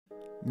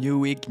New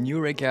week, new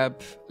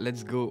recap.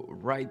 Let's go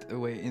right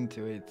away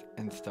into it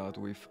and start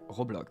with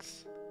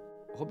Roblox.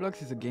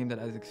 Roblox is a game that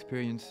has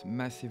experienced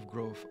massive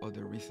growth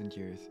over recent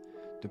years.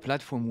 The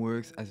platform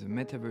works as a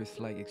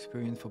metaverse-like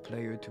experience for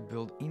players to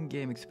build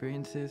in-game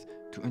experiences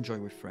to enjoy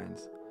with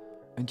friends.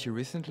 Until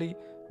recently,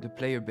 the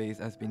player base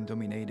has been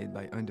dominated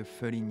by under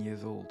 13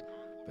 years old,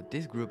 but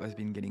this group has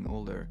been getting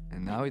older,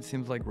 and now it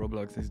seems like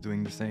Roblox is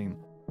doing the same.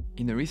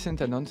 In a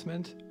recent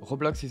announcement,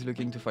 Roblox is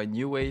looking to find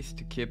new ways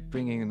to keep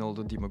bringing an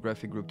older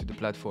demographic group to the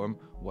platform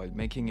while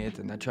making it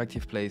an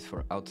attractive place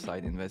for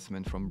outside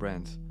investment from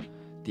brands.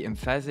 The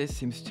emphasis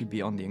seems to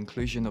be on the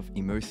inclusion of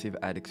immersive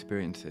ad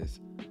experiences.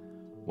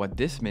 What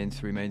this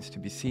means remains to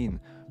be seen,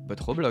 but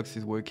Roblox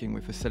is working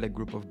with a select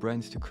group of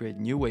brands to create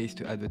new ways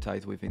to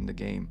advertise within the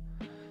game.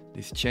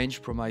 This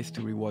change promises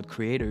to reward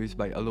creators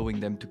by allowing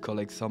them to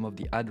collect some of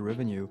the ad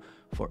revenue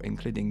for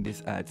including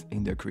these ads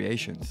in their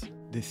creations.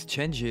 These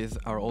changes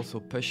are also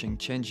pushing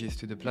changes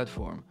to the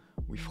platform,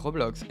 with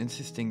Roblox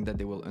insisting that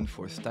they will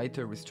enforce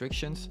tighter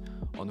restrictions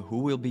on who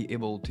will be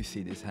able to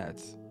see these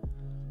ads.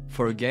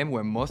 For a game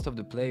where most of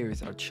the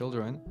players are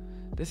children,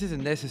 this is a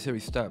necessary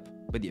step,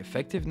 but the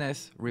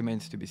effectiveness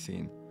remains to be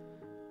seen.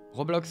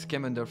 Roblox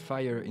came under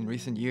fire in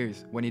recent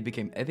years when it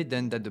became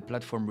evident that the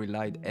platform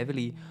relied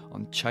heavily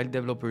on child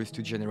developers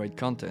to generate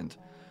content,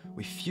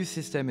 with few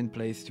systems in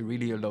place to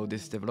really allow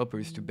these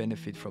developers to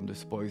benefit from the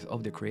spoils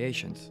of their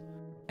creations.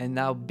 And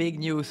now big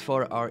news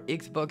for our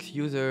Xbox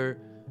user.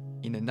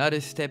 In another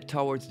step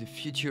towards the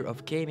future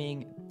of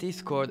gaming,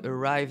 Discord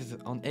arrives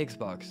on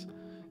Xbox.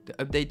 The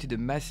update to the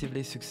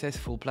massively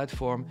successful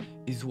platform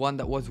is one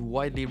that was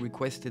widely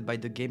requested by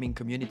the gaming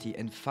community,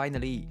 and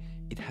finally,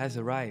 it has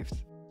arrived.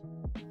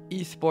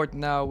 Esport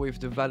now with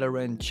the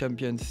Valorant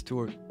Champions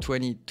Tour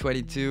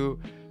 2022.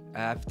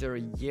 After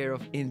a year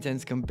of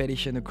intense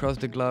competition across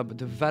the globe,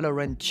 the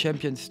Valorant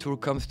Champions Tour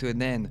comes to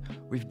an end,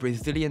 with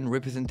Brazilian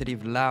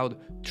representative Loud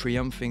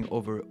triumphing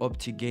over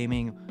Opti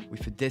Gaming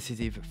with a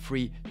decisive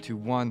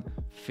 3-1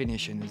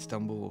 finish in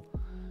Istanbul.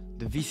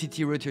 The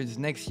VCT returns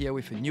next year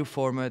with a new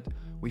format,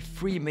 with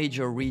 3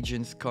 major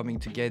regions coming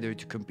together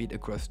to compete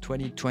across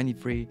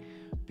 2023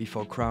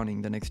 before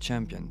crowning the next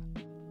champion.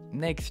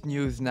 Next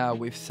news now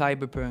with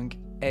Cyberpunk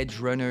Edge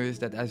Runners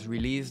that has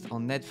released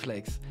on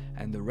Netflix,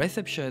 and the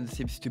reception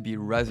seems to be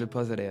rather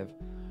positive.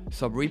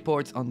 Some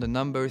reports on the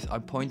numbers are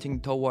pointing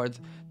towards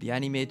the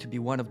anime to be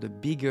one of the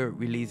bigger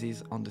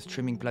releases on the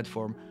streaming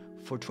platform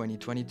for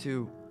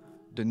 2022.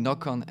 The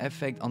knock-on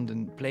effect on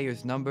the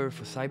players' number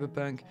for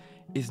Cyberpunk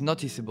is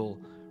noticeable,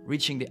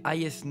 reaching the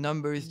highest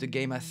numbers the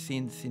game has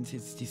seen since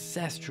its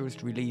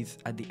disastrous release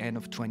at the end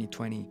of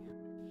 2020.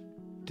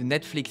 The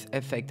Netflix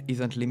effect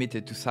isn't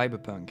limited to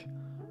Cyberpunk.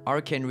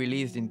 Arcane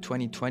released in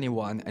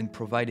 2021 and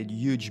provided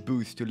huge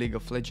boost to League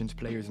of Legends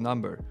players'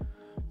 number.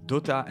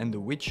 Dota and The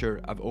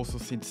Witcher have also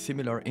seen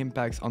similar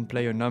impacts on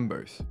player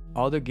numbers.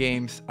 Other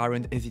games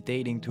aren't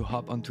hesitating to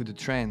hop onto the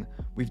trend,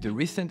 with the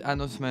recent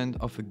announcement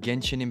of a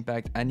Genshin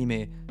Impact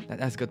anime that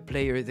has got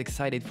players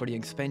excited for the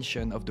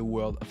expansion of the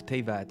world of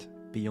Teyvat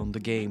beyond the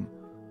game.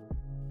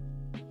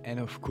 And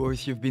of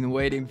course you've been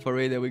waiting for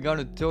it, and we're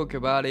gonna talk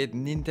about it: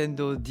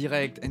 Nintendo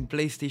Direct and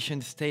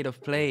PlayStation State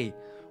of Play.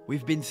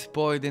 We've been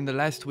spoiled in the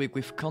last week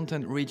with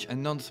content-rich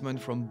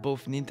announcements from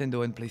both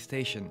Nintendo and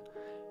PlayStation.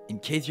 In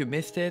case you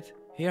missed it,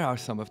 here are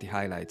some of the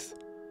highlights.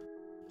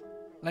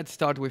 Let's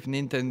start with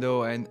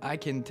Nintendo, and I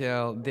can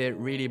tell they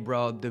really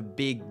brought the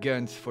big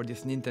guns for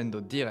this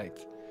Nintendo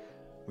Direct.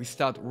 We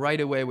start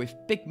right away with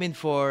Pikmin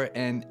 4,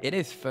 and it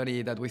is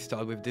funny that we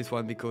start with this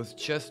one because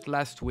just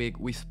last week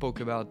we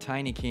spoke about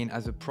Tinykin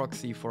as a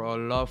proxy for our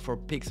love for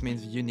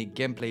Pikmin's unique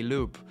gameplay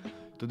loop.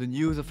 So the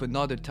news of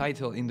another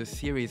title in the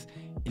series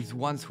is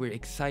one we're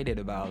excited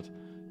about.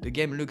 The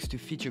game looks to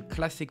feature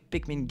classic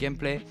Pikmin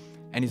gameplay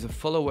and is a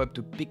follow-up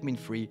to Pikmin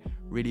 3,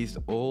 released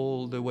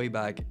all the way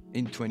back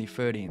in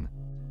 2013.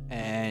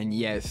 And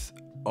yes,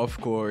 of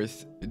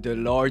course, the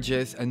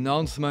largest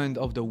announcement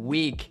of the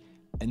week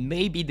and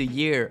maybe the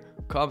year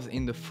comes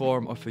in the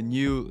form of a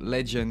new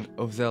Legend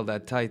of Zelda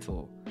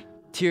title.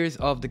 Tears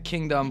of the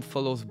Kingdom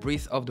follows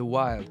Breath of the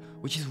Wild,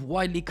 which is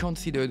widely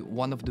considered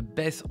one of the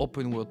best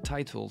open world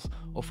titles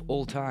of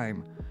all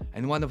time,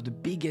 and one of the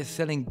biggest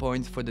selling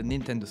points for the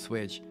Nintendo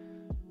Switch.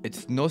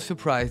 It's no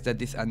surprise that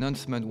this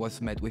announcement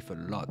was met with a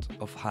lot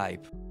of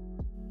hype.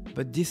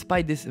 But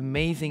despite this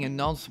amazing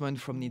announcement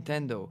from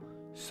Nintendo,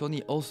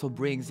 Sony also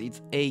brings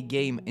its A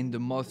game in the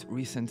most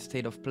recent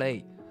State of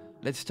Play.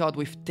 Let's start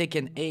with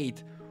Tekken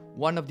 8,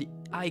 one of the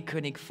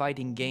iconic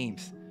fighting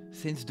games.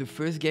 Since the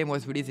first game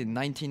was released in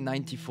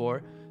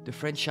 1994, the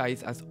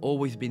franchise has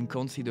always been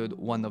considered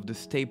one of the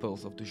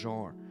staples of the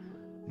genre.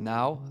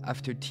 Now,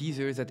 after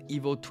teasers at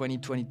EVO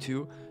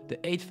 2022, the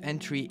 8th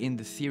entry in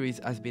the series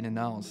has been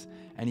announced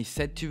and is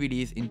set to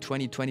release in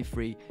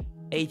 2023,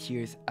 8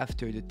 years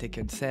after the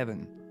Tekken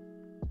 7.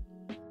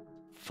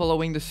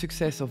 Following the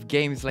success of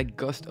games like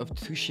Ghost of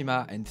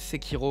Tsushima and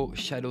Sekiro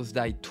Shadows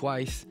Die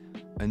Twice,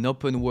 an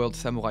open-world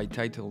samurai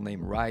title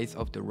named Rise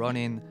of the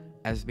Ronin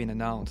has been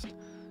announced.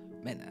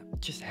 Man,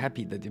 just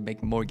happy that they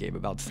make more game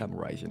about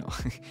samurais, you know.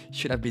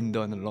 Should have been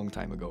done a long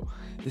time ago.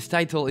 This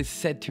title is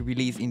set to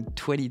release in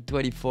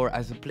 2024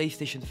 as a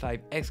PlayStation 5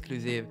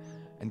 exclusive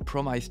and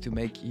promise to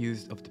make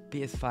use of the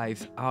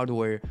PS5's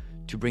hardware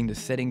to bring the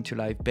setting to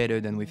life better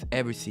than we've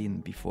ever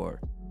seen before.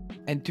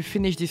 And to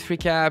finish this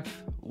recap,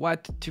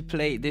 what to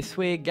play this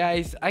week,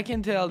 guys, I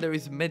can tell there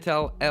is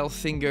Metal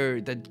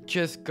Hellsinger that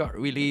just got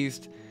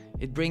released.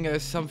 It brings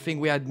us something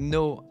we had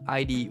no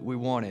idea we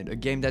wanted, a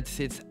game that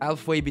sits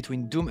halfway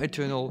between Doom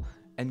Eternal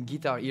and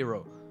Guitar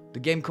Hero. The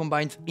game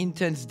combines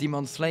intense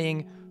demon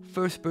slaying,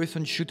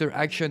 first-person shooter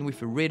action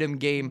with a rhythm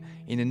game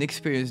in an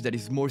experience that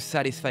is more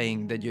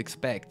satisfying than you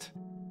expect.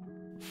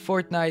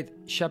 Fortnite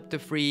Chapter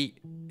 3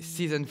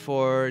 Season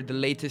 4, the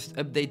latest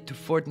update to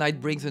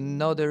Fortnite, brings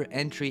another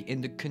entry in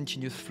the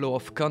continuous flow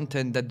of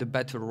content that the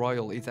Battle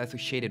Royale is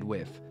associated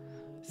with.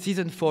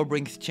 Season 4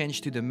 brings change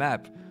to the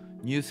map,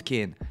 new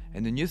skin,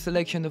 and a new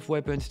selection of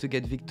weapons to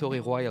get Victory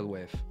Royale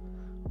with.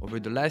 Over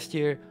the last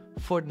year,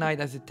 Fortnite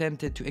has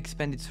attempted to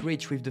expand its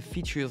reach with the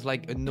features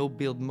like a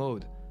no-build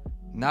mode.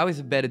 Now is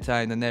a better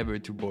time than ever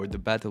to board the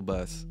battle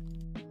bus.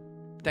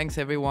 Thanks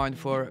everyone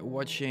for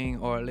watching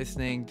or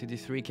listening to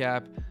this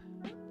recap.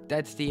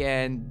 That's the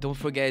end. Don't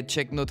forget,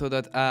 check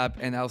noto.app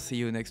and I'll see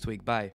you next week. Bye.